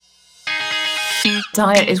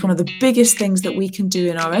Diet is one of the biggest things that we can do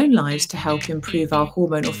in our own lives to help improve our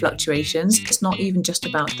hormonal fluctuations. It's not even just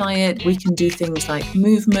about diet. We can do things like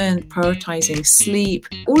movement, prioritizing sleep.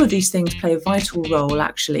 All of these things play a vital role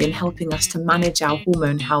actually in helping us to manage our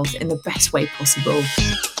hormone health in the best way possible.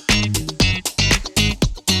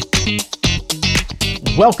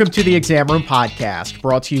 Welcome to the Exam Room Podcast,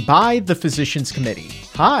 brought to you by the Physicians Committee.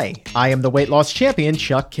 Hi, I am the weight loss champion,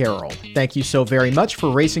 Chuck Carroll. Thank you so very much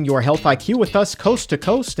for raising your health IQ with us coast to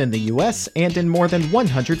coast in the U.S. and in more than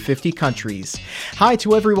 150 countries. Hi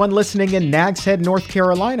to everyone listening in Nags Head, North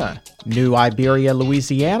Carolina, New Iberia,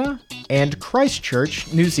 Louisiana, and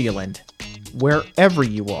Christchurch, New Zealand. Wherever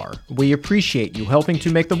you are, we appreciate you helping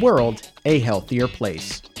to make the world a healthier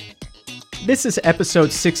place. This is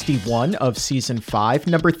episode 61 of season 5,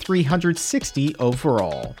 number 360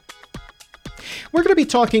 overall. We're going to be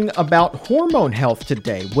talking about hormone health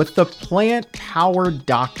today with the plant-powered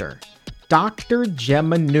doctor, Dr.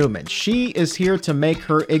 Gemma Newman. She is here to make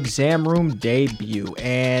her exam room debut,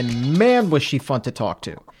 and man, was she fun to talk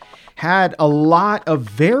to. Had a lot of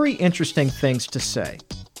very interesting things to say.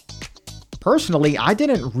 Personally, I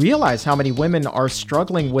didn't realize how many women are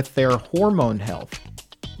struggling with their hormone health.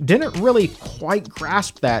 Didn't really quite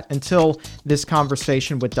grasp that until this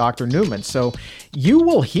conversation with Dr. Newman. So you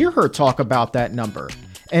will hear her talk about that number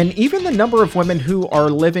and even the number of women who are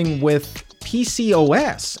living with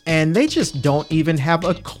PCOS and they just don't even have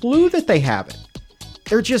a clue that they have it.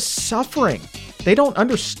 They're just suffering. They don't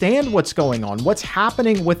understand what's going on, what's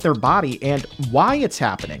happening with their body and why it's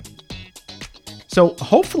happening. So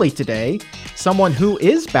hopefully today, someone who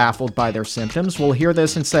is baffled by their symptoms will hear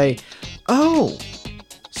this and say, oh,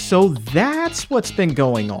 so that's what's been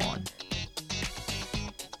going on.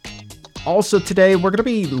 Also today, we're going to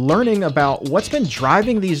be learning about what's been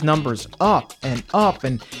driving these numbers up and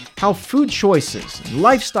how food choices,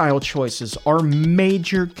 lifestyle choices are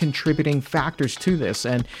major contributing factors to this.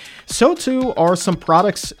 And so too are some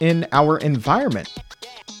products in our environment.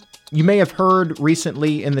 You may have heard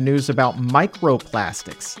recently in the news about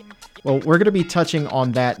microplastics. Well, we're going to be touching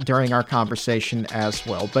on that during our conversation as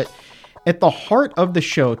well. But at the heart of the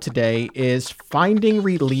show today is finding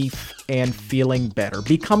relief and feeling better,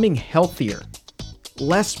 becoming healthier,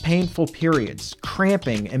 less painful periods,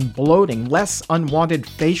 cramping and bloating, less unwanted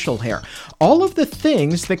facial hair, all of the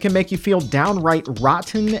things that can make you feel downright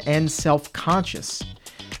rotten and self-conscious.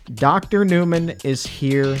 Dr. Newman is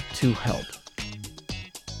here to help.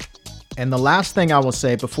 And the last thing I will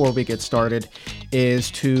say before we get started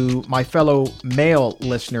is to my fellow male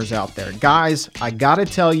listeners out there. Guys, I gotta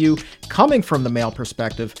tell you, coming from the male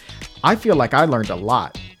perspective, I feel like I learned a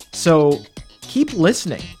lot. So keep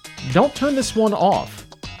listening. Don't turn this one off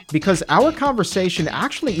because our conversation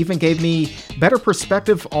actually even gave me better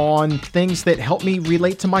perspective on things that help me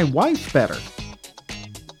relate to my wife better.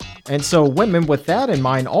 And so women, with that in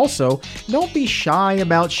mind also, don't be shy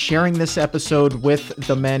about sharing this episode with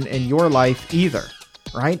the men in your life either,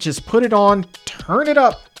 right? Just put it on, turn it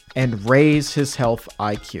up, and raise his health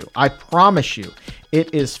IQ. I promise you,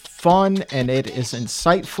 it is fun and it is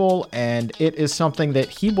insightful and it is something that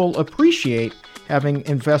he will appreciate having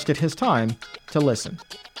invested his time to listen.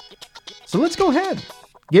 So let's go ahead,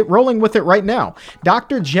 get rolling with it right now.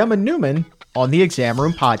 Dr. Gemma Newman on the Exam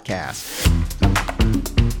Room Podcast.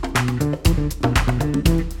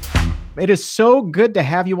 It is so good to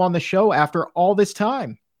have you on the show after all this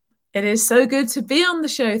time. It is so good to be on the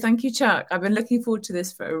show. Thank you, Chuck. I've been looking forward to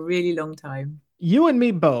this for a really long time. You and me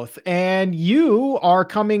both. And you are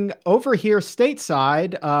coming over here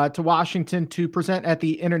stateside to Washington to present at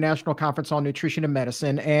the International Conference on Nutrition and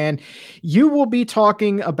Medicine. And you will be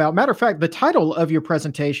talking about, matter of fact, the title of your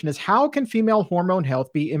presentation is How Can Female Hormone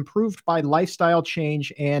Health Be Improved by Lifestyle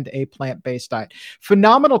Change and a Plant-Based Diet?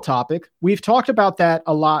 Phenomenal topic. We've talked about that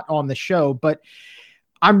a lot on the show, but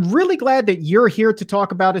I'm really glad that you're here to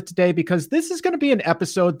talk about it today because this is going to be an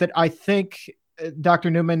episode that I think, Dr.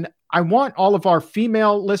 Newman, I want all of our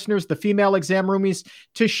female listeners, the female exam roomies,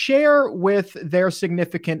 to share with their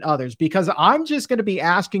significant others because I'm just going to be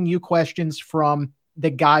asking you questions from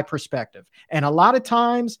the guy perspective. And a lot of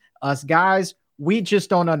times, us guys, we just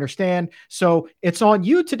don't understand. So it's on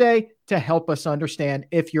you today to help us understand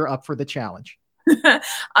if you're up for the challenge.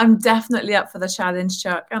 I'm definitely up for the challenge,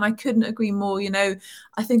 Chuck, and I couldn't agree more. You know,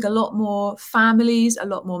 I think a lot more families, a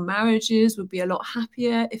lot more marriages would be a lot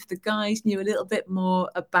happier if the guys knew a little bit more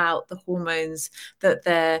about the hormones that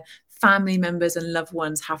their family members and loved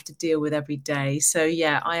ones have to deal with every day. So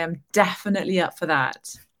yeah, I am definitely up for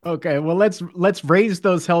that. Okay, well, let's raise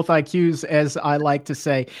those health IQs, as I like to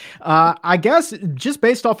say. I guess just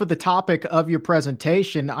based off of the topic of your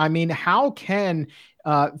presentation, I mean, how can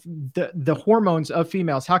the hormones of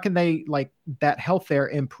females, how can they, like, that health there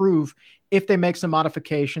improve if they make some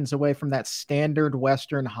modifications away from that standard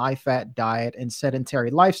Western high-fat diet and sedentary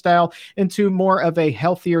lifestyle into more of a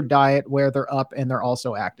healthier diet where they're up and they're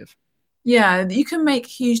also active? Yeah, you can make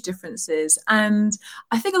huge differences. And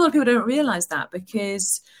I think a lot of people don't realize that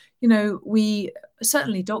because, we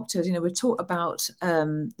certainly doctors, we're taught about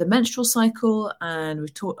the menstrual cycle, and we're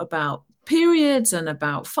taught about periods and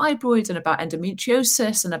about fibroids and about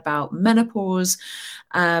endometriosis and about menopause.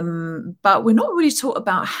 But we're not really taught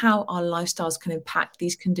about how our lifestyles can impact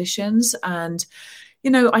these conditions. And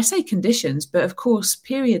I say conditions, but of course,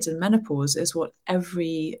 periods and menopause is what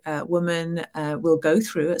every woman will go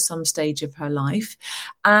through at some stage of her life.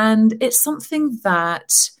 And it's something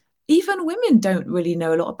that even women don't really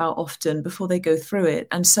know a lot about often before they go through it.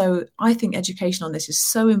 And so I think education on this is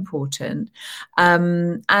so important.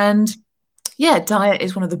 And yeah, diet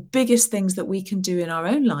is one of the biggest things that we can do in our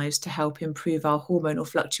own lives to help improve our hormonal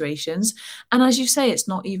fluctuations. And as you say, it's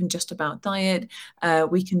not even just about diet.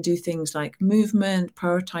 We can do things like movement,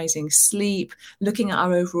 prioritizing sleep, looking at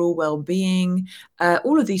our overall well-being.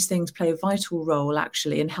 All of these things play a vital role,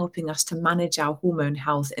 actually, in helping us to manage our hormone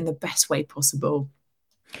health in the best way possible.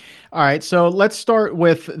 All right, so let's start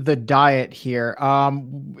with the diet here.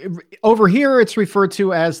 Over here, it's referred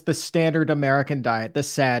to as the standard American diet, the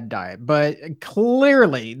SAD diet. But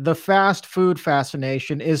clearly, the fast food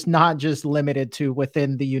fascination is not just limited to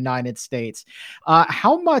within the United States.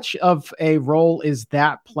 How much of a role is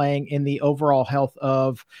that playing in the overall health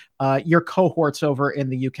of your cohorts over in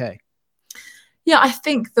the UK? Yeah, I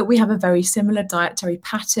think that we have a very similar dietary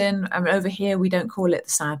pattern. Over here, we don't call it the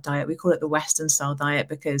SAD diet. We call it the Western style diet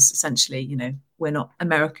because essentially, we're not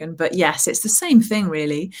American. But yes, it's the same thing,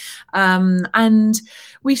 really. And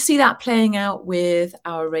we see that playing out with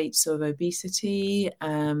our rates of obesity.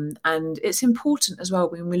 And it's important as well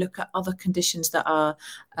when we look at other conditions that are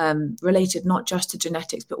related not just to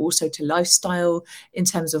genetics, but also to lifestyle in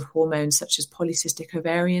terms of hormones such as polycystic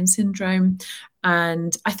ovarian syndrome.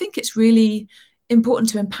 And I think it's really important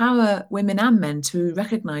to empower women and men to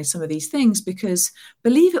recognize some of these things because,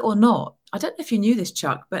 believe it or not, I don't know if you knew this,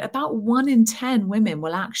 Chuck, but about 1 in 10 women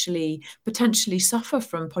will actually potentially suffer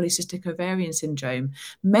from polycystic ovarian syndrome,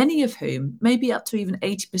 many of whom, maybe up to even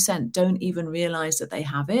 80%, don't even realize that they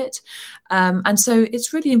have it. And so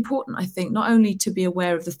it's really important, I think, not only to be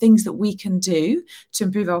aware of the things that we can do to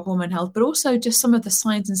improve our hormone health, but also just some of the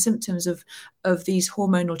signs and symptoms of these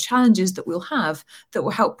hormonal challenges that we'll have that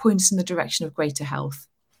will help point us in the direction of greater health.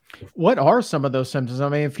 What are some of those symptoms? I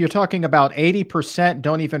mean, if you're talking about 80%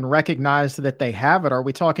 don't even recognize that they have it, are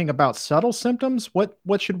we talking about subtle symptoms?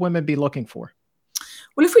 What should women be looking for?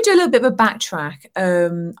 Well, if we do a little bit of a backtrack,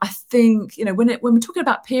 I think, when we're talking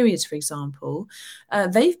about periods, for example,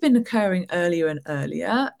 they've been occurring earlier and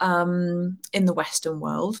earlier in the Western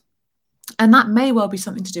world. And that may well be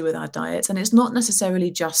something to do with our diets. And it's not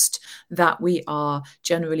necessarily just that we are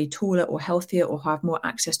generally taller or healthier or have more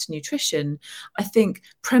access to nutrition. I think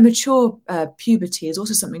premature puberty is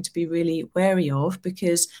also something to be really wary of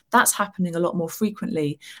because that's happening a lot more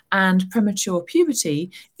frequently. And premature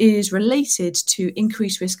puberty is related to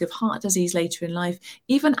increased risk of heart disease later in life,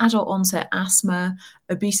 even adult onset asthma,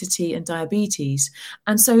 obesity, and diabetes.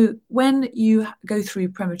 And so when you go through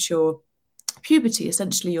premature puberty,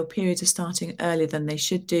 essentially your periods are starting earlier than they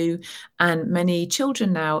should do, and many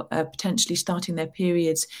children now are potentially starting their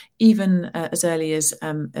periods even as early as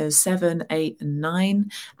 7, 8, and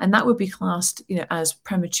 9, and that would be classed, as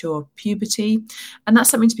premature puberty, and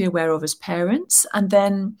that's something to be aware of as parents. And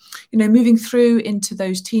then, moving through into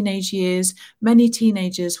those teenage years, many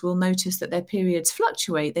teenagers will notice that their periods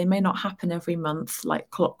fluctuate. They may not happen every month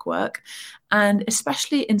like clockwork, and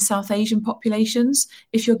especially in South Asian populations,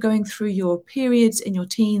 if you're going through your periods in your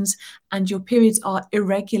teens and your periods are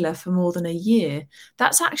irregular for more than a year,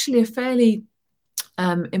 that's actually a fairly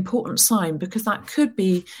important sign because that could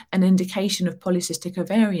be an indication of polycystic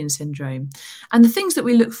ovarian syndrome. And the things that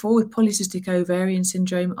we look for with polycystic ovarian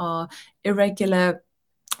syndrome are irregular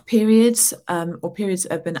periods or periods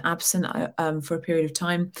that have been absent for a period of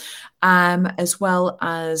time, as well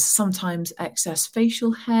as sometimes excess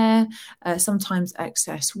facial hair, sometimes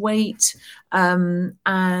excess weight, and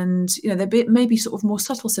there may be sort of more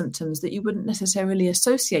subtle symptoms that you wouldn't necessarily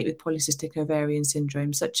associate with polycystic ovarian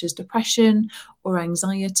syndrome, such as depression or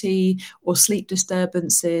anxiety or sleep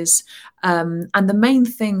disturbances, and the main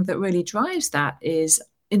thing that really drives that is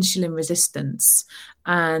insulin resistance.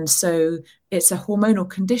 And so it's a hormonal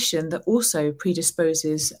condition that also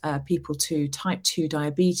predisposes people to type 2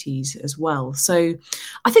 diabetes as well. So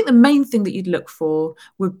I think the main thing that you'd look for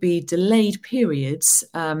would be delayed periods,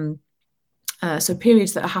 So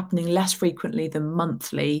periods that are happening less frequently than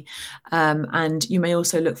monthly. And you may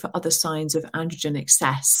also look for other signs of androgen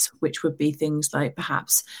excess, which would be things like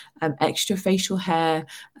perhaps extra facial hair,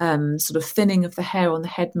 sort of thinning of the hair on the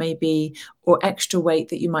head maybe, or extra weight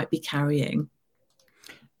that you might be carrying.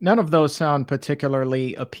 None of those sound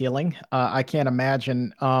particularly appealing. I can't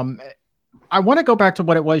imagine. I want to go back to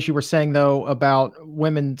what it was you were saying, though, about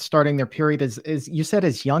women starting their period is you said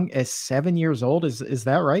as young as 7 years old. Is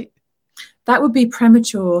that right? That would be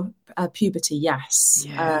premature puberty, yes.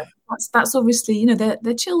 Yeah. That's obviously,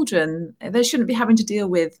 they're children. They shouldn't be having to deal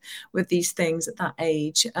with these things at that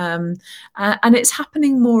age. And it's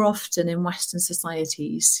happening more often in Western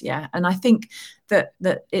societies, yeah. And I think that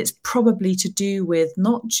it's probably to do with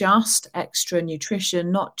not just extra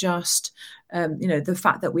nutrition, not just the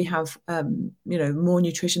fact that we have more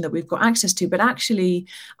nutrition that we've got access to, but actually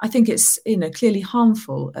I think it's clearly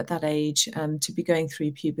harmful at that age to be going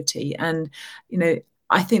through puberty. And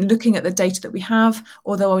I think looking at the data that we have,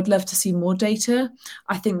 although I would love to see more data,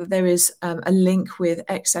 I think that there is a link with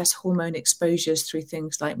excess hormone exposures through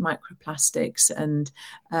things like microplastics and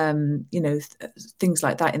things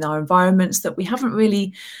like that in our environments that we haven't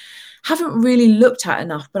really looked at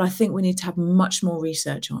enough, but I think we need to have much more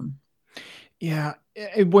research on. Yeah.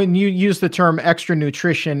 When you use the term extra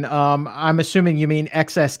nutrition, I'm assuming you mean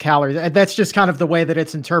excess calories. That's just kind of the way that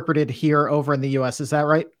it's interpreted here over in the US. Is that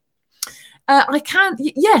right?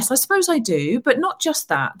 Yes, I suppose I do, but not just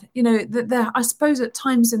that. I suppose at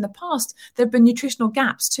times in the past, there have been nutritional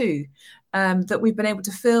gaps too. That we've been able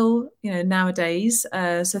to fill, nowadays.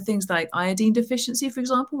 So things like iodine deficiency, for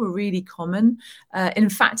example, were really common. In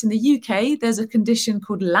fact, in the UK, there's a condition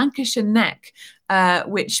called Lancashire neck,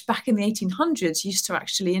 which back in the 1800s used to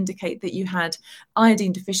actually indicate that you had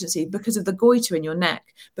iodine deficiency because of the goiter in your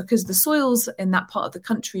neck, because the soils in that part of the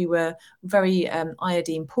country were very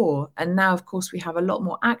iodine poor. And now, of course, we have a lot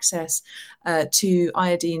more access to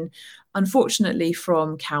iodine, unfortunately,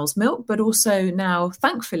 from cow's milk, but also now,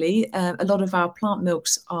 thankfully, a lot of our plant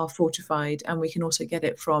milks are fortified, and we can also get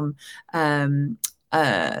it from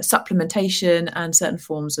supplementation and certain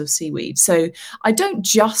forms of seaweed. So I don't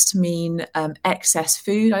just mean excess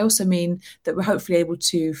food. I also mean that we're hopefully able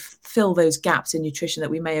to fill those gaps in nutrition that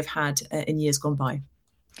we may have had in years gone by.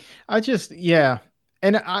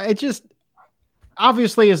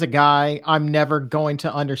 Obviously, as a guy, I'm never going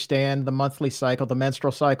to understand the monthly cycle, the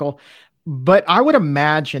menstrual cycle. But I would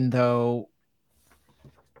imagine, though,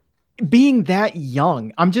 being that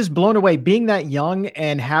young, I'm just blown away. Being that young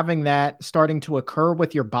and having that starting to occur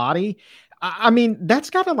with your body, I mean, that's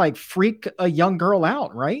got to like freak a young girl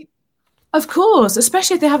out, right? Of course,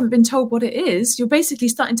 especially if they haven't been told what it is. You're basically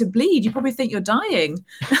starting to bleed. You probably think you're dying.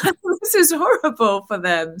 This is horrible for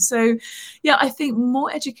them. So, yeah, I think more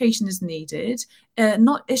education is needed.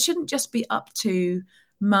 It shouldn't just be up to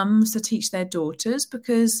mums to teach their daughters,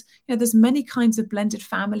 because there's many kinds of blended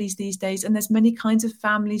families these days, and there's many kinds of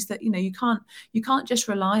families that you can't just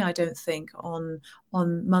rely, I don't think, on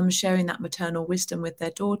mums sharing that maternal wisdom with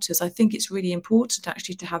their daughters. I think it's really important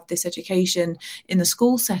actually to have this education in the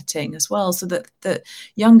school setting as well, so that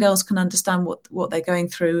young girls can understand what they're going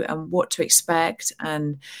through and what to expect,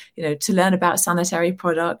 and to learn about sanitary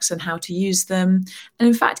products and how to use them. And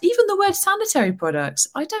in fact, even the word sanitary products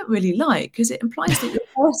I don't really like, because it implies that you're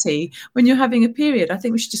dirty when you're having a period. I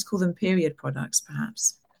think we should just call them period products,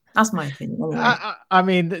 perhaps. That's my opinion. Anyway. I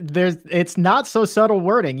mean, it's not so subtle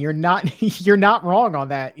wording. You're not wrong on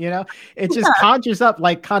that. It just conjures up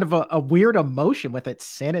like kind of a weird emotion with its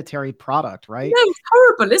sanitary product, right? No, it's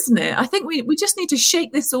horrible, isn't it? I think we just need to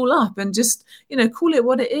shake this all up and just call it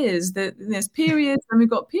what it is. That there's periods and we've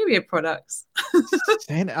got period products.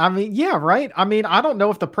 I mean, yeah, right. I mean, I don't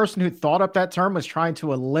know if the person who thought up that term was trying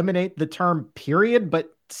to eliminate the term period, but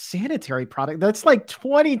sanitary product, that's like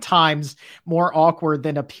 20 times more awkward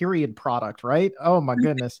than a period product, right? Oh my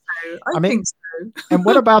goodness. I think so. And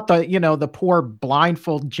what about the poor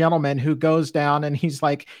blindfold gentleman who goes down and he's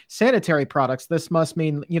like, sanitary products, this must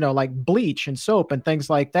mean like bleach and soap and things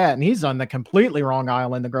like that, and he's on the completely wrong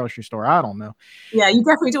aisle in the grocery store. I don't know. Yeah, you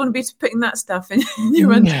definitely don't want to be putting that stuff in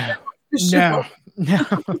your underwear. No.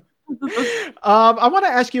 I want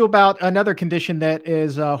to ask you about another condition that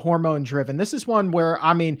is hormone driven. This is one where,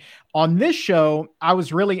 I mean, on this show, I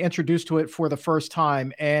was really introduced to it for the first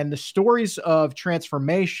time, and the stories of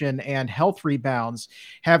transformation and health rebounds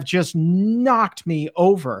have just knocked me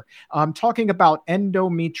over. I'm talking about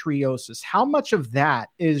endometriosis. How much of that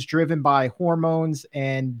is driven by hormones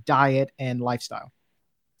and diet and lifestyle?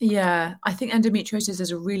 Yeah, I think endometriosis is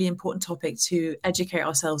a really important topic to educate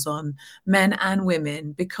ourselves on, men and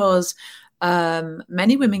women, because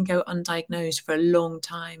Many women go undiagnosed for a long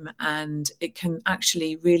time, and it can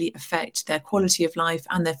actually really affect their quality of life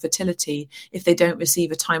and their fertility if they don't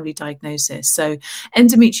receive a timely diagnosis. So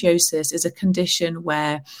endometriosis is a condition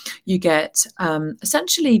where you get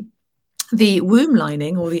essentially the womb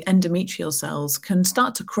lining, or the endometrial cells, can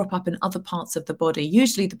start to crop up in other parts of the body,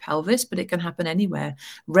 usually the pelvis, but it can happen anywhere.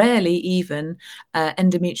 Rarely even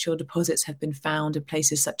endometrial deposits have been found in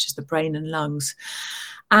places such as the brain and lungs.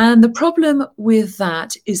 And the problem with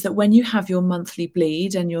that is that when you have your monthly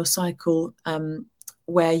bleed and your cycle,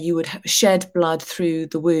 where you would shed blood through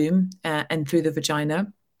the womb and through the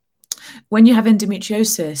vagina, when you have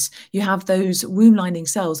endometriosis, you have those womb lining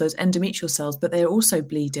cells, those endometrial cells, but they're also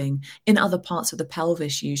bleeding in other parts of the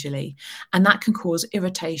pelvis usually. And that can cause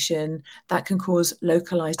irritation, that can cause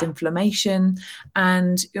localized inflammation.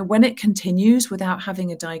 And when it continues without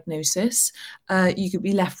having a diagnosis, you could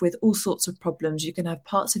be left with all sorts of problems. You can have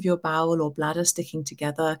parts of your bowel or bladder sticking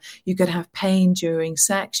together. You could have pain during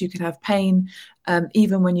sex. You could have pain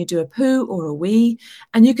even when you do a poo or a wee,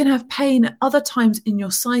 and you can have pain other times in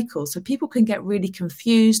your cycle. So people can get really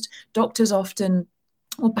confused. Doctors often,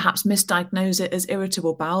 or perhaps misdiagnose it as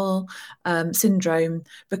irritable bowel syndrome,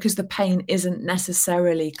 because the pain isn't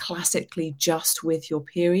necessarily classically just with your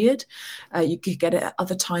period. You could get it at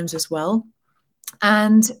other times as well.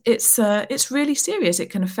 And it's really serious. It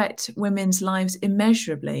can affect women's lives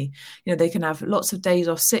immeasurably. They can have lots of days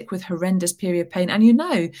off sick with horrendous period pain.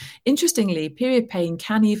 And interestingly, period pain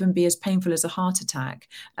can even be as painful as a heart attack,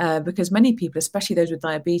 because many people, especially those with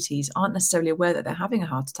diabetes, aren't necessarily aware that they're having a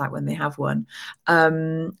heart attack when they have one.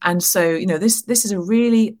 And so, this is a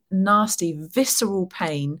really nasty, visceral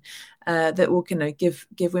pain that will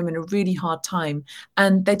give women a really hard time,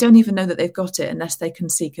 and they don't even know that they've got it unless they can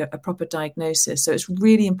seek a proper diagnosis. So it's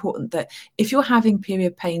really important that if you're having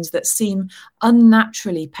period pains that seem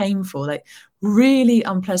unnaturally painful, like really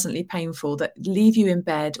unpleasantly painful, that leave you in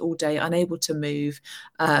bed all day unable to move,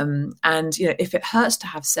 and if it hurts to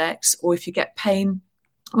have sex, or if you get pain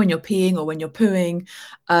when you're peeing or when you're pooing,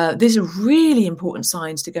 these are really important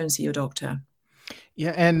signs to go and see your doctor.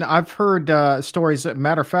 Yeah, and I've heard stories.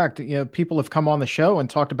 Matter of fact, people have come on the show and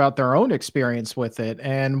talked about their own experience with it.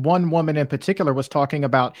 And one woman in particular was talking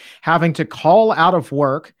about having to call out of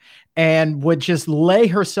work and would just lay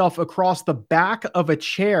herself across the back of a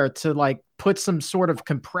chair to put some sort of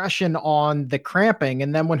compression on the cramping.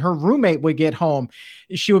 And then when her roommate would get home,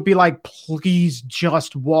 she would be like, please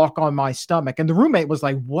just walk on my stomach. And the roommate was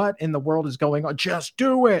like, what in the world is going on? Just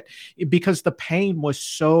do it, because the pain was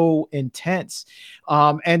so intense.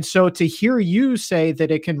 And so to hear you say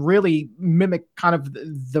that it can really mimic kind of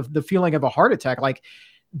the feeling of a heart attack,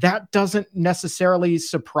 that doesn't necessarily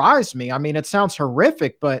surprise me. I mean, it sounds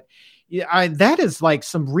horrific, but that is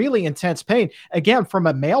some really intense pain. Again, from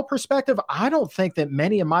a male perspective, I don't think that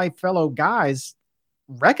many of my fellow guys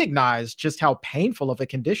recognize just how painful of a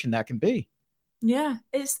condition that can be. Yeah,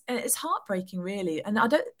 it's heartbreaking, really. And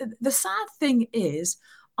the sad thing is,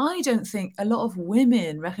 I don't think a lot of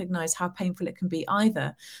women recognize how painful it can be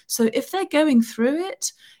either. So if they're going through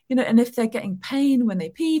it, and if they're getting pain when they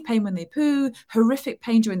pee, pain when they poo, horrific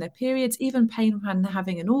pain during their periods, even pain when they're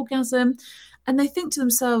having an orgasm, and they think to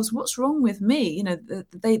themselves, what's wrong with me?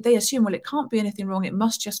 They assume, well, it can't be anything wrong. It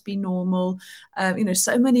must just be normal.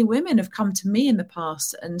 So many women have come to me in the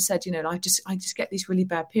past and said, I just get these really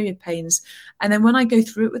bad period pains. And then when I go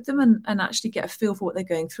through it with them and actually get a feel for what they're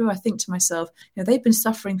going through, I think to myself, they've been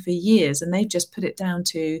suffering for years, and they've just put it down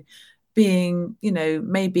to being,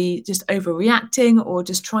 maybe just overreacting, or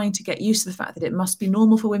just trying to get used to the fact that it must be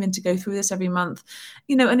normal for women to go through this every month,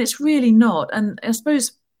 and it's really not. And I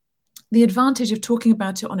suppose the advantage of talking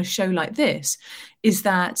about it on a show like this is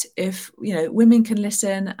that if women can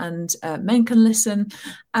listen and men can listen,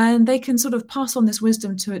 and they can sort of pass on this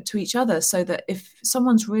wisdom to each other, so that if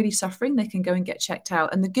someone's really suffering, they can go and get checked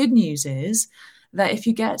out. And the good news is that if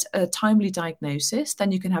you get a timely diagnosis,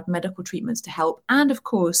 then you can have medical treatments to help. And of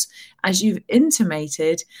course, as you've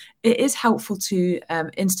intimated, it is helpful to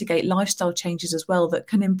instigate lifestyle changes as well that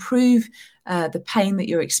can improve the pain that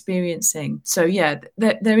you're experiencing. So yeah,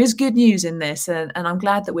 there is good news in this, and I'm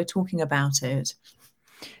glad that we're talking about it.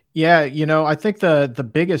 Yeah, I think the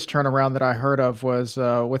biggest turnaround that I heard of was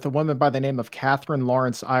with a woman by the name of Catherine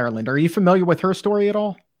Lawrence Ireland. Are you familiar with her story at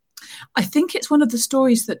all? I think it's one of the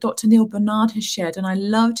stories that Dr. Neil Bernard has shared, and I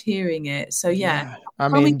loved hearing it. So yeah. I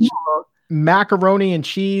mean, macaroni and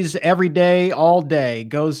cheese every day, all day,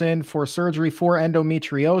 goes in for surgery for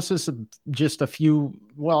endometriosis just a few,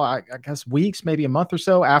 I guess weeks, maybe a month or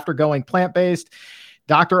so after going plant-based.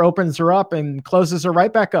 Doctor opens her up and closes her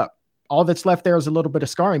right back up. all that's left there is a little bit of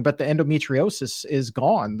scarring, but the endometriosis is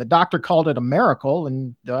gone. The doctor called it a miracle,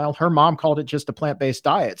 and well, her mom called it just a plant-based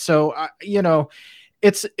diet. So,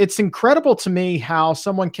 it's incredible to me how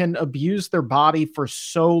someone can abuse their body for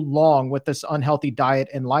so long with this unhealthy diet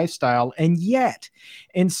and lifestyle, and yet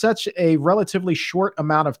in such a relatively short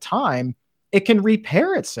amount of time, it can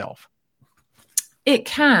repair itself. It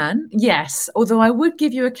can, yes. Although I would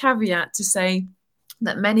give you a caveat to say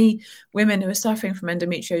that many women who are suffering from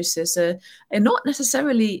endometriosis are not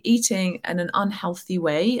necessarily eating in an unhealthy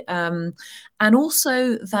way. And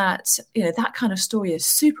also that, that kind of story is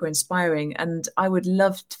super inspiring. And I would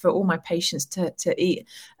love for all my patients to eat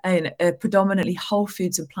a predominantly whole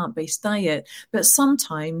foods and plant-based diet. But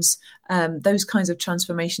sometimes those kinds of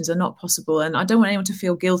transformations are not possible. And I don't want anyone to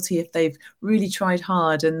feel guilty if they've really tried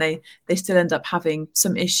hard and they still end up having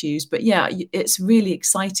some issues. But yeah, it's really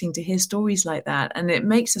exciting to hear stories like that. And it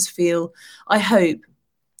makes us feel, I hope,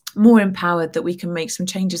 more empowered that we can make some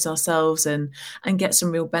changes ourselves and get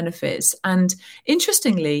some real benefits. And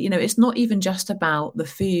interestingly, it's not even just about the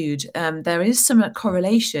food. There is some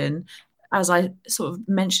correlation, as I sort of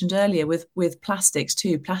mentioned earlier, with plastics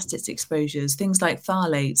too, plastics exposures, things like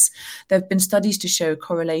phthalates. There have been studies to show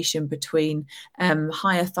correlation between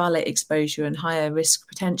higher phthalate exposure and higher risk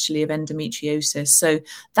potentially of endometriosis. So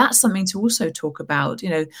that's something to also talk about,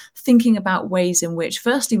 thinking about ways in which,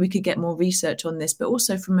 firstly, we could get more research on this, but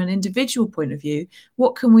also from an individual point of view,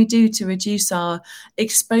 what can we do to reduce our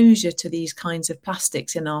exposure to these kinds of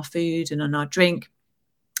plastics in our food and in our drink?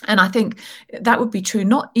 And I think that would be true,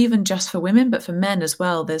 not even just for women, but for men as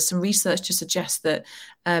well. There's some research to suggest that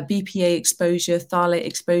BPA exposure, phthalate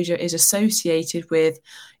exposure is associated with,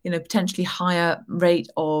 potentially higher rate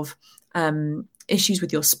of issues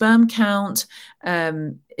with your sperm count,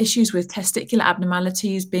 issues with testicular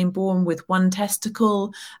abnormalities, being born with one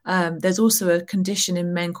testicle. There's also a condition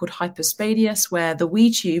in men called hypospadias, where the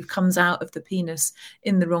wee tube comes out of the penis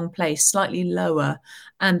in the wrong place, slightly lower.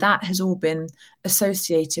 And that has all been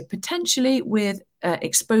associated potentially with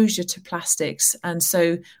exposure to plastics. And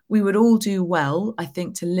so we would all do well, I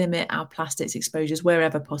think, to limit our plastics exposures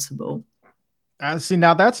wherever possible. See,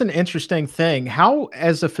 now that's an interesting thing. How,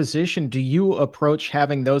 as a physician, do you approach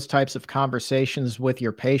having those types of conversations with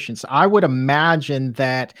your patients? I would imagine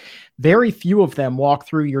that very few of them walk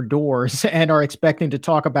through your doors and are expecting to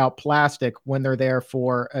talk about plastic when they're there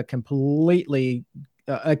for a condition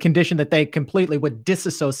that they completely would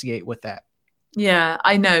disassociate with that. Yeah,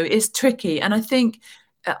 I know it's tricky. And I think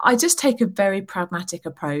I just take a very pragmatic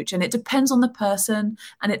approach, and it depends on the person,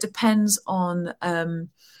 and it depends on,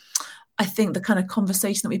 I think, the kind of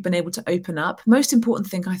conversation that we've been able to open up. Most important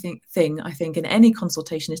thing I think in any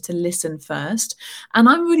consultation is to listen first. And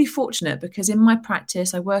I'm really fortunate because in my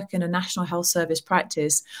practice, I work in a National Health Service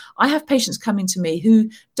practice. I have patients coming to me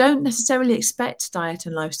who don't necessarily expect diet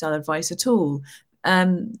and lifestyle advice at all.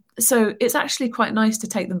 So it's actually quite nice to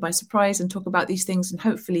take them by surprise and talk about these things and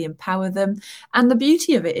hopefully empower them. And the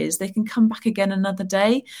beauty of it is they can come back again another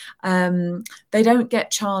day. They don't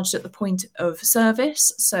get charged at the point of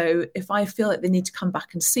service. So if I feel like they need to come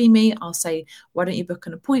back and see me, I'll say, why don't you book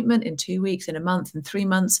an appointment in 2 weeks, in a month, in 3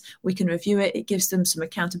 months? We can review it. It gives them some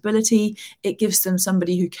accountability. It gives them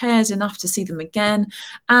somebody who cares enough to see them again.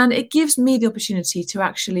 And it gives me the opportunity to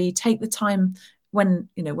actually take the time when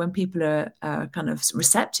people are kind of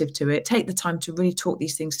receptive to it, take the time to really talk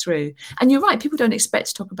these things through. And you're right, people don't expect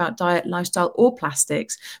to talk about diet, lifestyle, or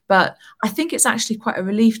plastics, but I think it's actually quite a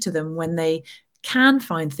relief to them when they can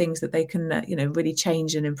find things that they can, really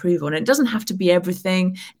change and improve on. And it doesn't have to be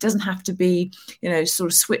everything. It doesn't have to be, sort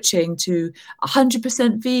of switching to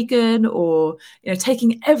 100% vegan or,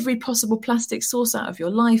 taking every possible plastic source out of your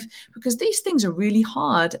life, because these things are really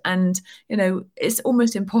hard. And, it's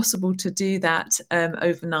almost impossible to do that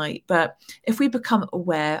overnight. But if we become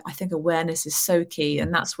aware, I think awareness is so key.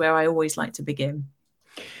 And that's where I always like to begin.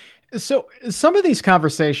 So some of these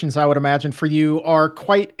conversations, I would imagine, for you are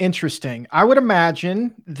quite interesting. I would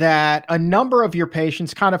imagine that a number of your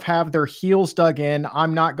patients kind of have their heels dug in.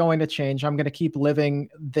 I'm not going to change. I'm going to keep living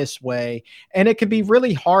this way. And it can be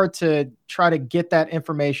really hard to try to get that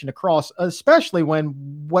information across, especially when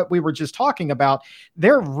what we were just talking about,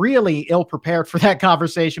 they're really ill prepared for that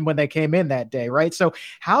conversation when they came in that day, right? So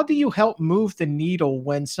how do you help move the needle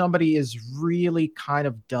when somebody is really kind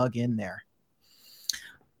of dug in there?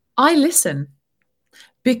 I listen,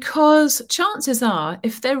 because chances are,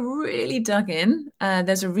 if they're really dug in,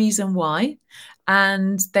 there's a reason why,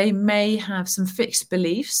 and they may have some fixed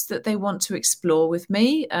beliefs that they want to explore with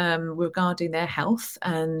me regarding their health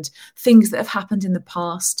and things that have happened in the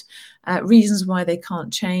past, reasons why they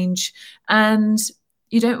can't change. And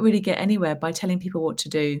you don't really get anywhere by telling people what to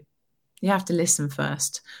do. You have to listen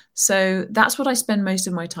first. So that's what I spend most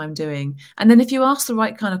of my time doing. And then if you ask the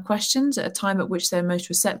right kind of questions at a time at which they're most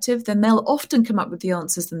receptive, then they'll often come up with the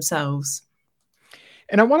answers themselves.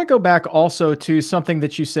 And I want to go back also to something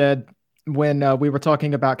that you said when we were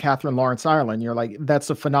talking about Catherine Lawrence Ireland. You're like,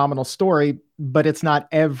 that's a phenomenal story, but it's not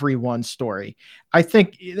everyone's story. I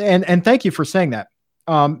think, and thank you for saying that.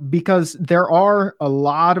 Because there are a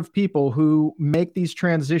lot of people who make these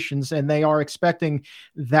transitions and they are expecting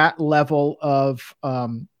that level of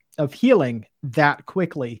healing that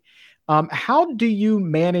quickly. How do you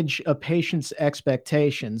manage a patient's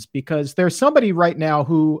expectations? Because there's somebody right now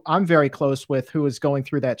who I'm very close with who is going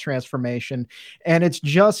through that transformation, and it's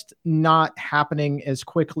just not happening as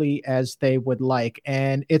quickly as they would like.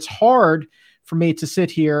 And it's hard for me to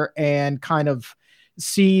sit here and kind of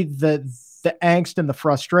see the angst and the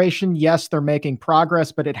frustration. Yes, they're making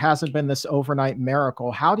progress, but it hasn't been this overnight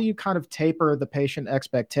miracle. How do you kind of taper the patient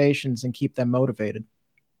expectations and keep them motivated?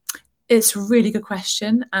 It's a really good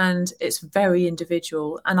question, and it's very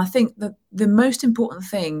individual. And I think that the most important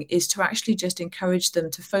thing is to actually just encourage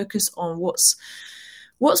them to focus on what's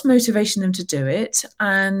motivating them to do it,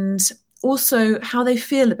 and also how they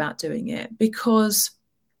feel about doing it. Because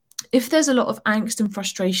if there's a lot of angst and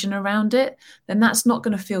frustration around it, then that's not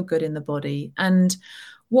going to feel good in the body. And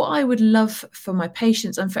what I would love for my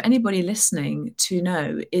patients and for anybody listening to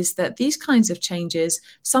know is that these kinds of changes,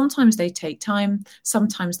 sometimes they take time,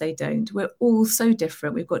 sometimes they don't. We're all so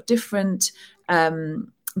different. We've got different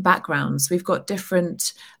backgrounds. We've got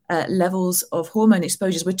different levels of hormone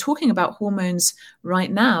exposures. We're talking about hormones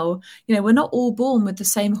right now. We're not all born with the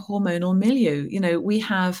same hormonal milieu. We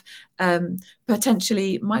have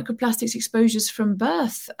potentially microplastics exposures from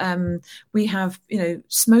birth. We have,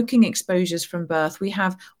 smoking exposures from birth. We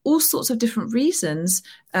have all sorts of different reasons,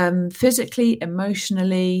 physically,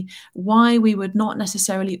 emotionally, why we would not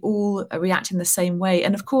necessarily all react in the same way.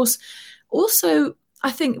 And of course, also,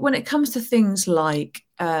 I think when it comes to things like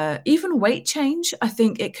even weight change, I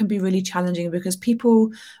think it can be really challenging because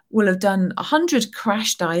people will have done 100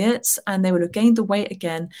 crash diets and they will have gained the weight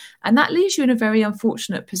again. And that leaves you in a very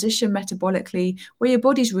unfortunate position metabolically, where your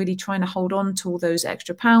body's really trying to hold on to all those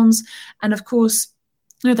extra pounds. And of course,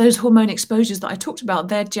 those hormone exposures that I talked about,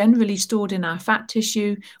 they're generally stored in our fat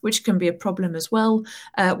tissue, which can be a problem as well.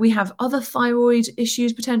 We have other thyroid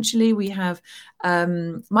issues potentially. We have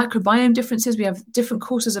microbiome differences. We have different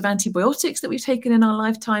courses of antibiotics that we've taken in our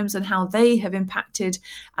lifetimes and how they have impacted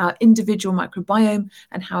our individual microbiome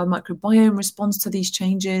and how our microbiome responds to these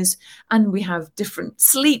changes. And we have different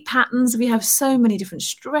sleep patterns. We have so many different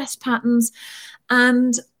stress patterns.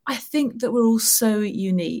 And I think that we're all so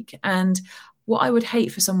unique. And what I would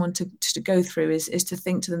hate for someone to go through is to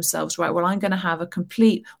think to themselves, right, well, I'm going to have a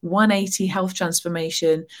complete 180 health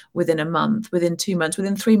transformation within a month, within 2 months,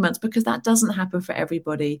 within 3 months, because that doesn't happen for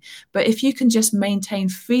everybody. But if you can just maintain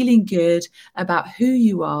feeling good about who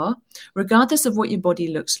you are, regardless of what your body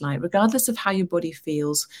looks like, regardless of how your body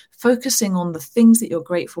feels, focusing on the things that you're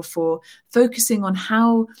grateful for, focusing on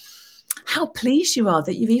how pleased you are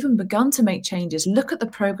that you've even begun to make changes. Look at the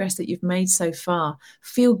progress that you've made so far.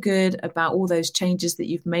 Feel good about all those changes that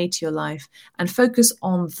you've made to your life and focus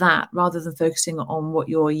on that rather than focusing on what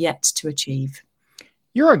you're yet to achieve.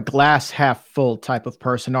 You're a glass half full type of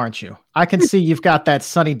person, aren't you? I can see you've got that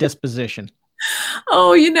sunny disposition.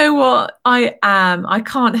 Oh, you know what? I am. I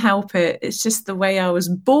can't help it. It's just the way I was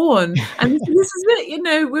born. And this is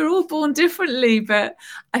it. We're all born differently, but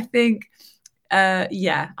I think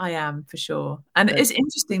yeah, I am for sure. And it's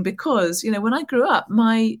interesting because, when I grew up,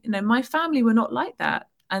 my family were not like that.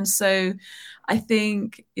 And so I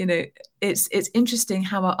think, it's interesting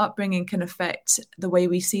how our upbringing can affect the way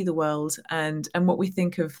we see the world and what we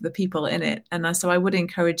think of the people in it. And so I would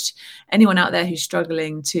encourage anyone out there who's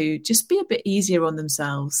struggling to just be a bit easier on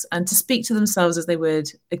themselves and to speak to themselves as they would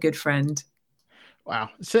a good friend.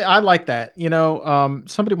 Wow. See, I like that.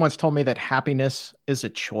 Somebody once told me that happiness is a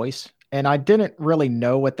choice. And I didn't really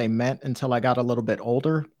know what they meant until I got a little bit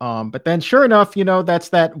older. But then sure enough, that's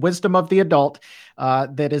that wisdom of the adult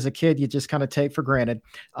that as a kid, you just kind of take for granted.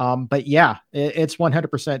 But yeah, it's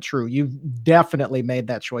 100% true. You've definitely made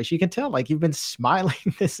that choice. You can tell like you've been smiling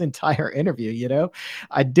this entire interview,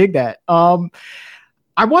 I dig that.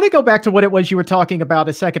 I want to go back to what it was you were talking about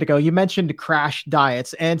a second ago. You mentioned crash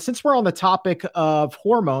diets. And since we're on the topic of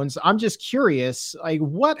hormones, I'm just curious, like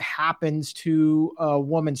what happens to a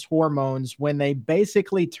woman's hormones when they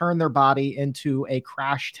basically turn their body into a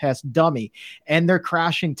crash test dummy and they're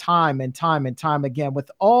crashing time and time and time again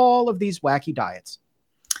with all of these wacky diets?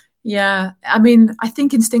 Yeah, I mean, I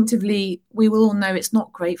think instinctively we will all know it's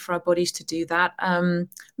not great for our bodies to do that.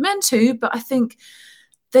 Men too, but I think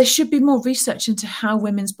there should be more research into how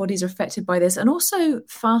women's bodies are affected by this. And also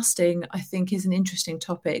fasting, I think, is an interesting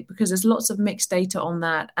topic because there's lots of mixed data on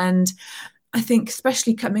that. And I think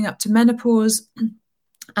especially coming up to menopause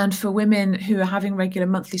and for women who are having regular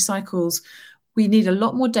monthly cycles, we need a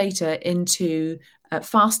lot more data into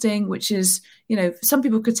fasting, which is, some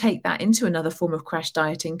people could take that into another form of crash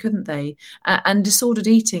dieting, couldn't they? And disordered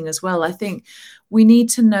eating as well. I think we need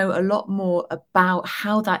to know a lot more about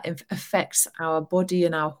how that affects our body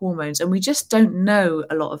and our hormones. And we just don't know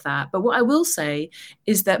a lot of that. But what I will say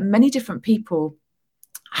is that many different people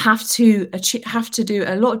have to do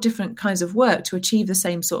a lot of different kinds of work to achieve the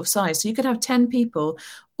same sort of size. So you could have 10 people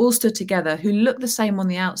all stood together who look the same on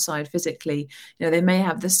the outside physically. They may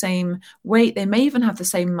have the same weight, they may even have the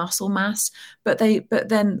same muscle mass, but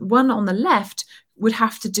then one on the left would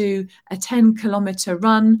have to do a 10-kilometer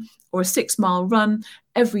run or a 6-mile run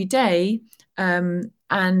every day,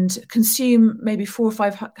 and consume maybe 400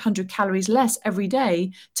 or 500 calories less every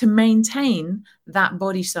day to maintain that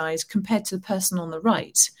body size compared to the person on the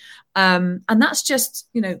right. And that's just,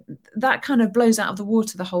 that kind of blows out of the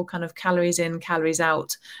water the whole kind of calories in, calories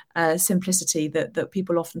out simplicity that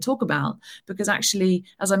people often talk about. Because actually,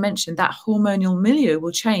 as I mentioned, that hormonal milieu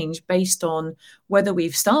will change based on whether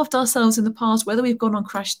we've starved ourselves in the past, whether we've gone on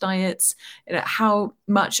crash diets, how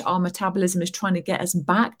much our metabolism is trying to get us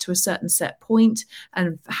back to a certain set point,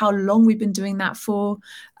 and how long we've been doing that for.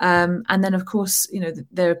 And then, of course,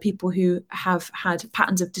 there are people who have had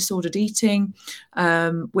patterns of disordered eating,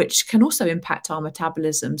 which can also impact our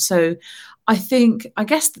metabolism. So I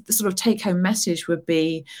guess the sort of take-home message would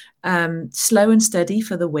be slow and steady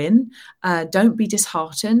for the win. Don't be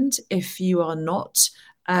disheartened if you are not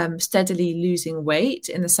steadily losing weight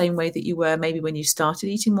in the same way that you were maybe when you started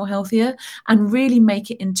eating more healthier, and really make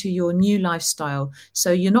it into your new lifestyle.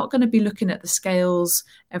 So you're not going to be looking at the scales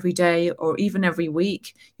every day or even every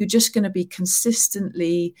week. You're just going to be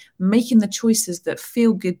consistently making the choices that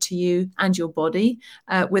feel good to you and your body,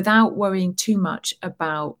 without worrying too much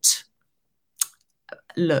about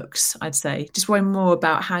looks, I'd say. Just worry more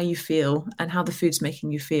about how you feel and how the food's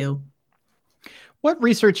making you feel. What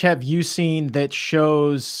research have you seen that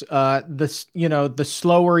shows the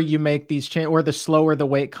slower you make these changes, or the slower the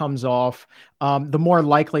weight comes off, the more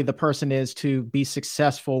likely the person is to be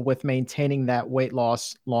successful with maintaining that weight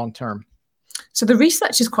loss long term? So the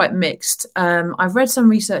research is quite mixed. I've read some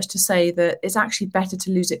research to say that it's actually better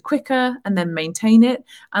to lose it quicker and then maintain it.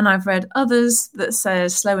 And I've read others that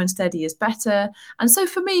says slow and steady is better. And so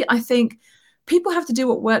for me, I think people have to do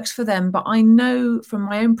what works for them. But I know from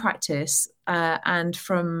my own practice and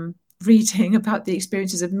from reading about the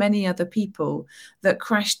experiences of many other people that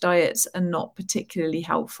crash diets are not particularly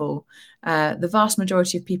helpful. The vast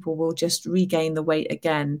majority of people will just regain the weight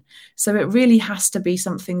again. So it really has to be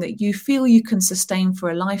something that you feel you can sustain for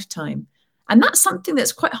a lifetime. And that's something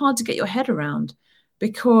that's quite hard to get your head around,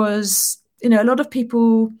 because, a lot of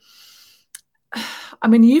people,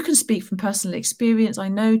 you can speak from personal experience, I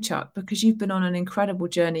know, Chuck, because you've been on an incredible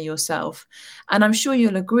journey yourself. And I'm sure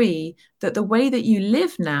you'll agree that the way that you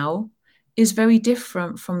live now is very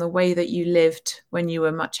different from the way that you lived when you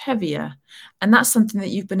were much heavier. And that's something that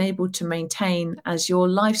you've been able to maintain as your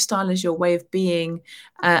lifestyle, as your way of being.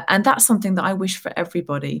 And that's something that I wish for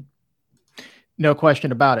everybody. No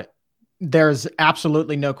question about it. There's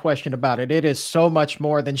absolutely no question about it. It is so much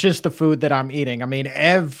more than just the food that I'm eating.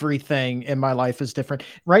 Everything in my life is different,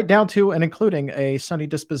 right down to and including a sunny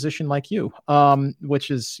disposition like you,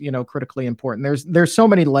 which is, critically important. There's so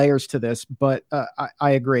many layers to this, but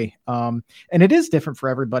I agree. And it is different for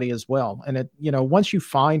everybody as well. And once you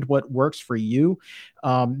find what works for you,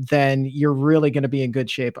 then you're really going to be in good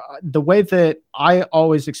shape. The way that I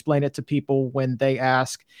always explain it to people when they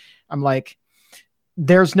ask, I'm like,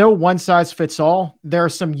 there's no one size fits all. There are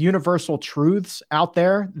some universal truths out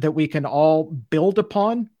there that we can all build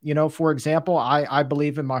upon. For example, I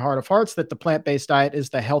believe in my heart of hearts that the plant-based diet is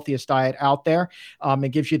the healthiest diet out there.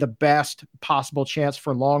 It gives you the best possible chance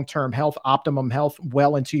for long-term health, optimum health,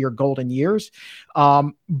 well into your golden years.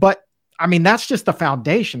 But that's just the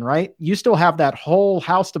foundation, right? You still have that whole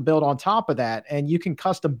house to build on top of that. And you can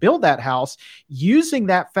custom build that house using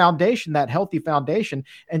that foundation, that healthy foundation,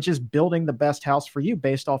 and just building the best house for you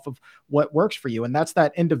based off of what works for you. And that's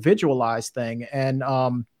that individualized thing. And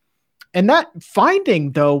that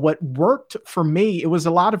finding, though, what worked for me, it was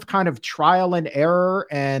a lot of kind of trial and error.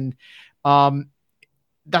 And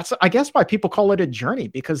that's, I guess, why people call it a journey,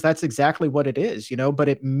 because that's exactly what it is, but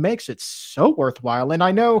it makes it so worthwhile. And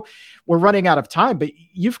I know we're running out of time, but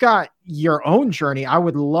you've got your own journey. I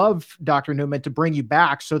would love, Dr. Newman, to bring you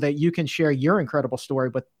back so that you can share your incredible story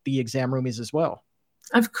with the exam roomies as well.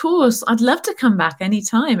 Of course, I'd love to come back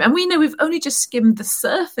anytime. And we know we've only just skimmed the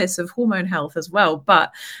surface of hormone health as well.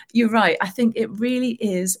 But you're right. I think it really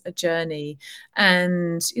is a journey.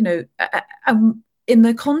 And, in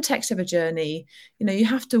the context of a journey, you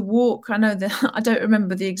have to walk. I know that I don't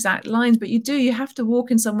remember the exact lines, but you have to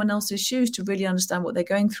walk in someone else's shoes to really understand what they're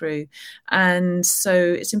going through. And so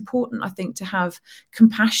it's important, I think, to have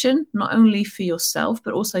compassion, not only for yourself,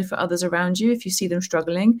 but also for others around you if you see them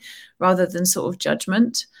struggling, rather than sort of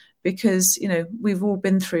judgment, because, we've all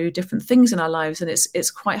been through different things in our lives, and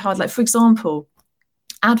it's quite hard. Like, for example,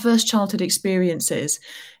 adverse childhood experiences.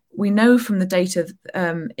 We know from the data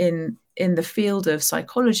in the field of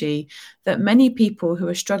psychology that many people who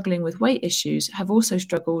are struggling with weight issues have also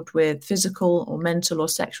struggled with physical or mental or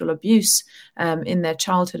sexual abuse in their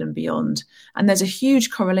childhood and beyond. And there's a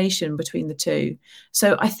huge correlation between the two.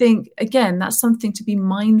 So I think, again, that's something to be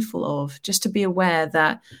mindful of, just to be aware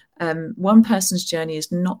that one person's journey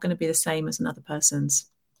is not going to be the same as another person's.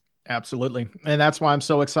 Absolutely. And that's why I'm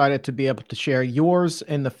so excited to be able to share yours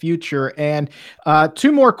in the future. And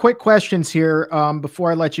two more quick questions here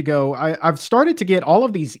before I let you go. I've started to get all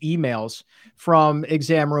of these emails from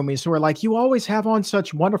exam roomies who are like, you always have on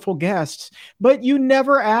such wonderful guests, but you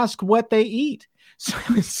never ask what they eat.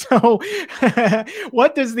 So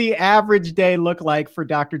what does the average day look like for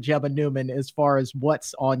Dr. Gemma Newman as far as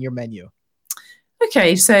what's on your menu?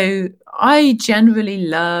 Okay, so I generally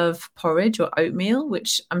love porridge or oatmeal,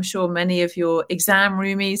 which I'm sure many of your exam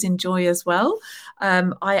roomies enjoy as well.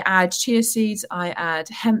 I add chia seeds, I add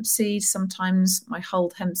hemp seeds, sometimes my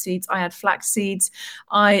whole hemp seeds, I add flax seeds.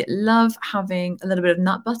 I love having a little bit of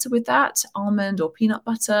nut butter with that, almond or peanut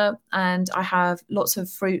butter, and I have lots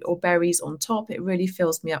of fruit or berries on top. It really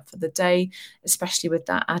fills me up for the day, especially with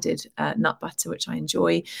that added nut butter, which I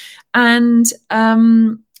enjoy. And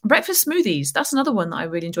breakfast smoothies, that's another one that I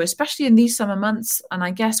really enjoy, especially in these summer months. And I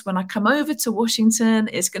guess when I come over to Washington,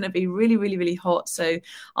 it's going to be really, really, really hot. So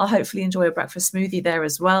I'll hopefully enjoy a breakfast smoothie there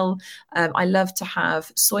as well. I love to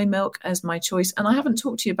have soy milk as my choice. And I haven't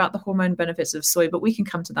talked to you about the hormone benefits of soy, but we can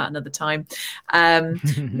come to that another time. Yeah,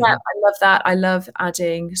 I love that. I love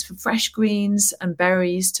adding some fresh greens and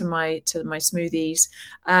berries to my smoothies.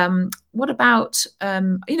 What about,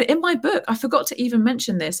 in my book, I forgot to even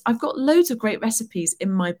mention this. I've got loads of great recipes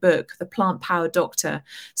in my book, The Plant Power Doctor.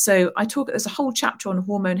 So there's a whole chapter on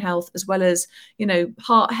hormone health, as well as,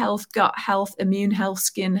 heart health, gut health, immune health,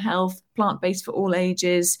 skin health, plant-based for all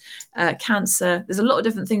ages, cancer. There's a lot of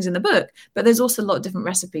different things in the book, but there's also a lot of different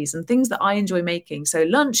recipes and things that I enjoy making. So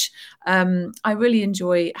lunch, I really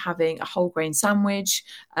enjoy having a whole grain sandwich.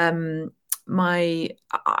 I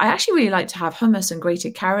actually really like to have hummus and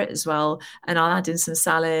grated carrot as well, and I'll add in some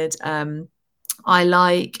salad. I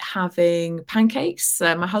like having pancakes.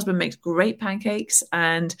 My husband makes great pancakes,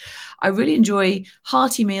 and I really enjoy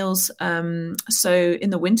hearty meals. So in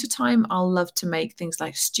the wintertime, I'll love to make things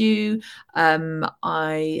like stew.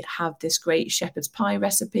 I have this great shepherd's pie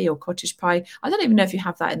recipe or cottage pie. I don't even know if you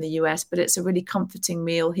have that in the US, but it's a really comforting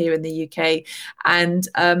meal here in the UK. And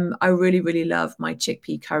I really, really love my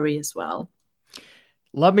chickpea curry as well.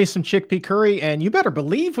 Love me some chickpea curry, and you better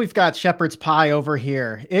believe we've got shepherd's pie over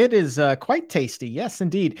here. It is quite tasty. Yes,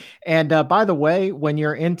 indeed. And by the way, when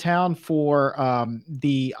you're in town for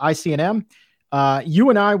the ICNM, you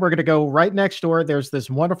and I, we're going to go right next door. There's this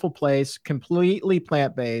wonderful place, completely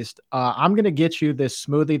plant-based. I'm going to get you this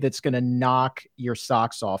smoothie that's going to knock your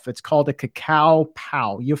socks off. It's called a cacao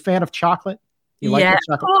pow. You a fan of chocolate? Yeah,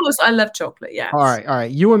 of course. I love chocolate. Yeah. All right.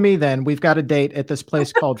 You and me, then, we've got a date at this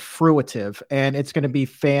place called Fruitive, and it's going to be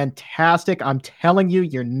fantastic. I'm telling you,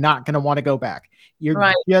 you're not going to want to go back.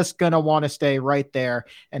 You're just going to want to stay right there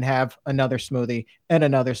and have another smoothie and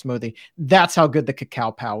another smoothie. That's how good the cacao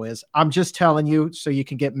pow is. I'm just telling you so you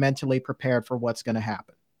can get mentally prepared for what's going to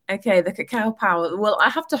happen. Okay, the cacao power. Well, I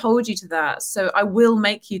have to hold you to that. So I will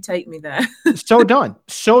make you take me there. So done.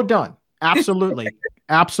 Absolutely.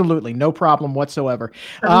 Absolutely. No problem whatsoever.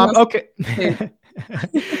 Okay.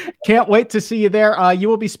 Can't wait to see you there. You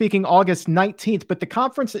will be speaking August 19th, but the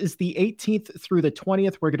conference is the 18th through the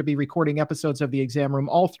 20th. We're going to be recording episodes of The Exam Room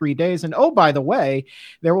all 3 days. And oh, by the way,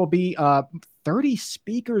 there will be 30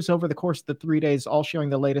 speakers over the course of the 3 days, all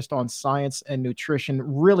sharing the latest on science and nutrition,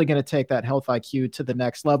 really going to take that health IQ to the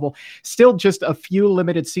next level. Still just a few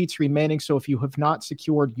limited seats remaining. So if you have not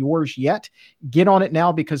secured yours yet, get on it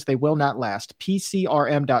now because they will not last.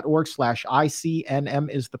 PCRM.org/ICNM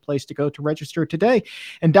is the place to go to register today.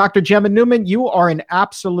 And Dr. Gemma Newman, you are an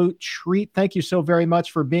absolute treat. Thank you so very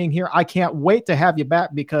much for being here. I can't wait to have you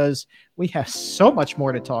back because we have so much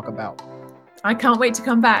more to talk about. I can't wait to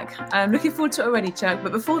come back. I'm looking forward to it already, Chuck.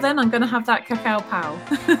 But before then, I'm going to have that cacao pow.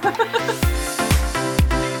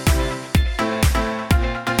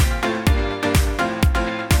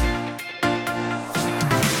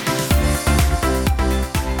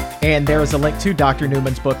 And there is a link to Dr.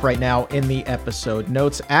 Newman's book right now in the episode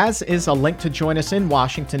notes, as is a link to join us in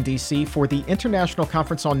Washington, D.C. for the International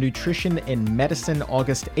Conference on Nutrition and Medicine,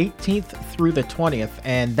 August 18th through the 20th.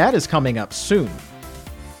 And that is coming up soon.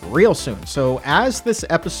 Real soon. So as this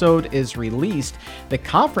episode is released, the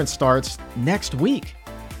conference starts next week.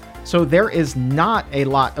 So there is not a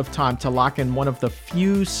lot of time to lock in one of the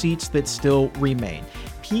few seats that still remain.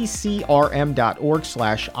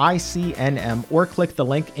 pcrm.org/ICNM or click the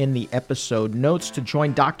link in the episode notes to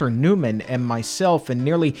join Dr. Newman and myself and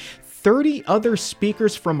nearly 30 other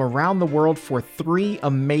speakers from around the world for 3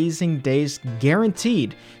 amazing days,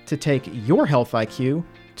 guaranteed to take your health IQ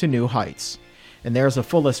to new heights. And there's a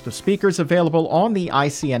full list of speakers available on the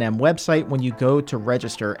ICNM website when you go to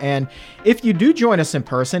register. And if you do join us in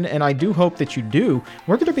person, and I do hope that you do,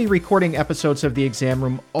 we're going to be recording episodes of The Exam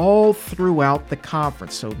Room all throughout the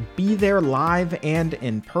conference. So be there live and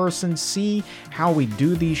in person. See how we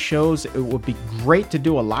do these shows. It would be great to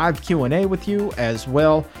do a live Q&A with you as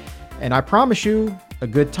well. And I promise you, a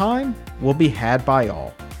good time will be had by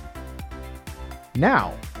all.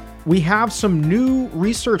 Now, we have some new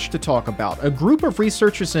research to talk about. A group of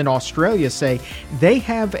researchers in Australia say they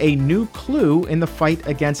have a new clue in the fight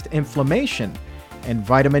against inflammation, and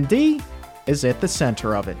vitamin D is at the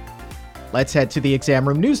center of it. Let's head to the Exam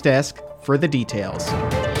Room News Desk for the details.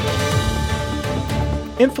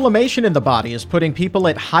 Inflammation in the body is putting people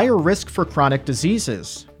at higher risk for chronic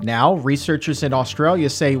diseases. Now, researchers in Australia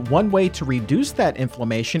say one way to reduce that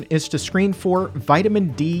inflammation is to screen for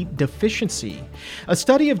vitamin D deficiency. A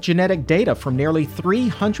study of genetic data from nearly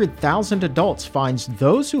 300,000 adults finds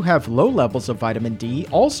those who have low levels of vitamin D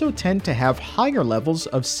also tend to have higher levels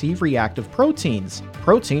of C-reactive proteins,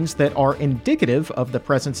 proteins that are indicative of the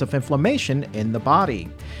presence of inflammation in the body.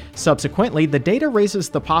 Subsequently, the data raises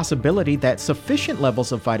the possibility that sufficient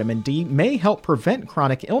levels of vitamin D may help prevent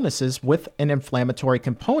chronic illnesses with an inflammatory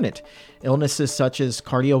component, illnesses such as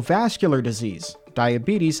cardiovascular disease,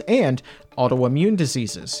 diabetes, and autoimmune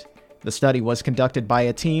diseases. The study was conducted by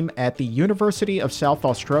a team at the University of South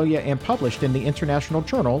Australia and published in the International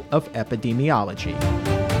Journal of Epidemiology.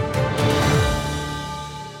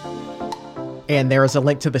 And there is a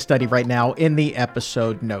link to the study right now in the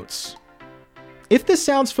episode notes. If this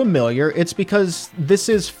sounds familiar, it's because this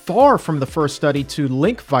is far from the first study to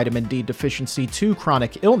link vitamin D deficiency to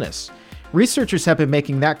chronic illness. Researchers have been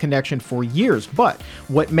making that connection for years, but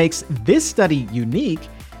what makes this study unique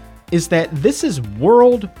is that this is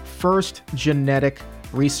world first genetic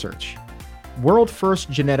research. World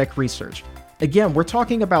first genetic research. Again, we're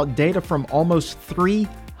talking about data from almost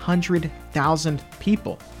 300,000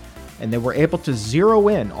 people. And they were able to zero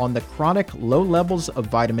in on the chronic low levels of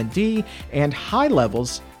vitamin D and high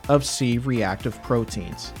levels of C-reactive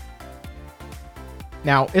proteins.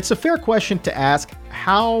 Now, it's a fair question to ask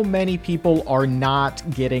how many people are not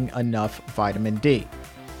getting enough vitamin D.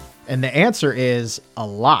 And the answer is a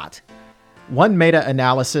lot. One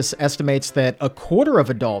meta-analysis estimates that a quarter of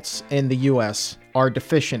adults in the US are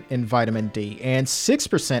deficient in vitamin D, and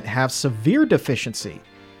 6% have severe deficiency.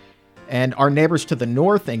 And our neighbors to the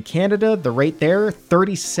north in Canada, the rate there,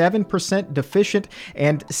 37% deficient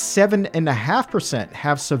and 7.5%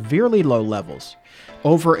 have severely low levels.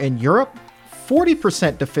 Over in Europe,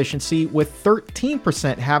 40% deficiency with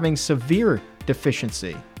 13% having severe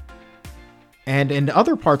deficiency. And in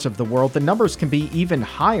other parts of the world, the numbers can be even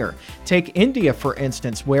higher. Take India, for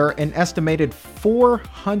instance, where an estimated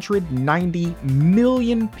 490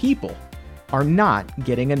 million people are not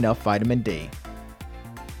getting enough vitamin D.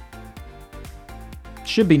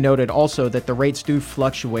 Should be noted also that the rates do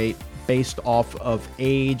fluctuate based off of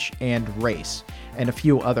age and race and a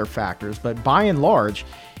few other factors, but by and large,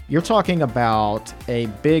 you're talking about a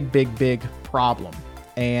big problem.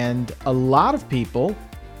 And a lot of people,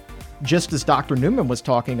 just as Dr. Newman was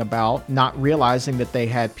talking about, not realizing that they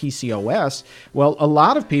had PCOS, well, a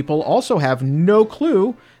lot of people also have no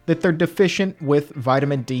clue that they're deficient with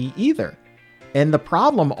vitamin D either. And the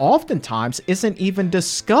problem oftentimes isn't even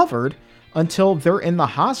discovered until they're in the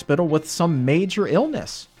hospital with some major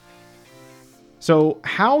illness. So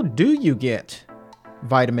how do you get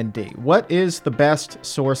vitamin D? What is the best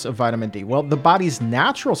source of vitamin D? Well, the body's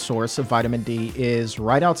natural source of vitamin D is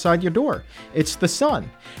right outside your door. It's the sun.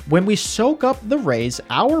 When we soak up the rays,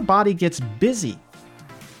 our body gets busy.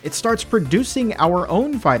 It starts producing our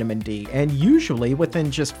own vitamin D, and usually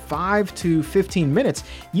within just 5 to 15 minutes,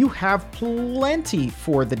 you have plenty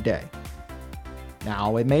for the day.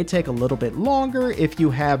 Now, it may take a little bit longer if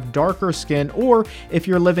you have darker skin or if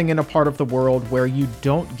you're living in a part of the world where you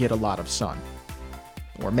don't get a lot of sun.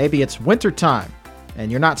 Or maybe it's winter time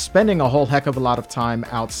and you're not spending a whole heck of a lot of time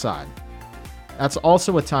outside. That's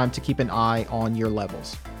also a time to keep an eye on your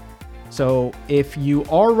levels. So if you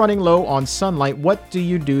are running low on sunlight, what do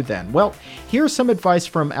you do then? Well, here's some advice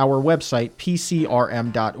from our website,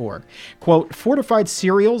 pcrm.org. Quote, fortified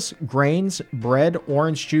cereals, grains, bread,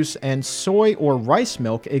 orange juice, and soy or rice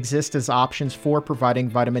milk exist as options for providing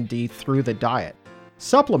vitamin D through the diet.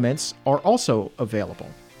 Supplements are also available.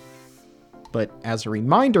 But as a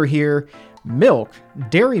reminder here, milk,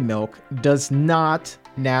 dairy milk, does not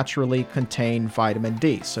naturally contain vitamin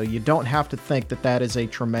D. So you don't have to think that that is a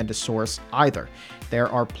tremendous source either. There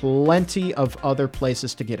are plenty of other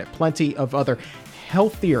places to get it, plenty of other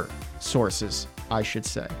healthier sources, I should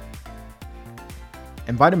say.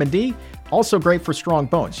 And vitamin D, also great for strong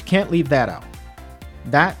bones. You can't leave that out.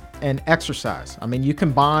 That and exercise. I mean, you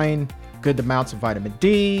combine good amounts of vitamin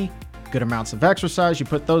D, good amounts of exercise, you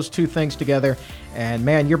put those two things together, and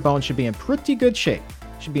man, your bones should be in pretty good shape.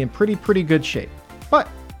 Should be in pretty good shape. But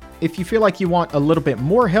if you feel like you want a little bit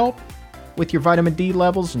more help with your vitamin D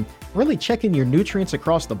levels and really checking your nutrients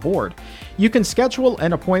across the board, you can schedule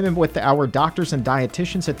an appointment with our doctors and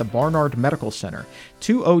dietitians at the Barnard Medical Center.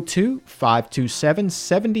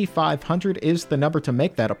 202-527-7500 is the number to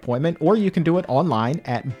make that appointment, or you can do it online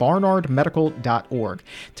at barnardmedical.org.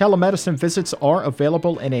 Telemedicine visits are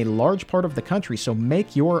available in a large part of the country, so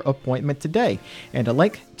make your appointment today. And a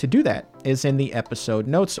link to do that is in the episode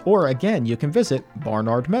notes, or again, you can visit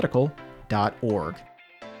barnardmedical.org.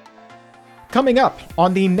 Coming up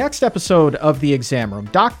on the next episode of The Exam Room,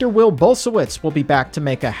 Dr. Will Bolsowitz will be back to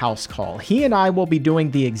make a house call. He and I will be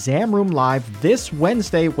doing The Exam Room live this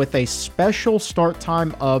Wednesday with a special start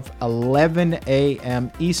time of 11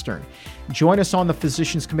 a.m. Eastern. Join us on the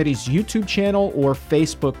Physicians Committee's YouTube channel or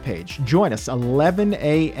Facebook page. Join us 11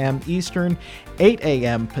 a.m. Eastern, 8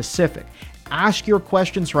 a.m. Pacific. Ask your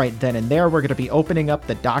questions right then and there. We're going to be opening up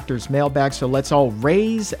the doctor's mailbag, so let's all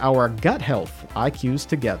raise our gut health IQs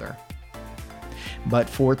together. But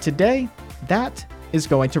for today, that is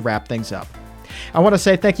going to wrap things up. I want to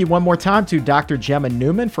say thank you one more time to Dr. Gemma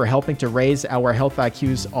Newman for helping to raise our health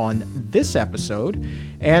IQs on this episode.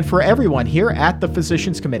 And for everyone here at the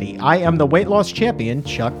Physicians Committee, I am the weight loss champion,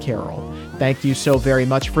 Chuck Carroll. Thank you so very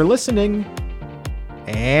much for listening.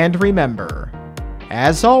 And remember,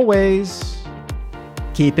 as always,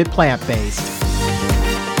 keep it plant-based.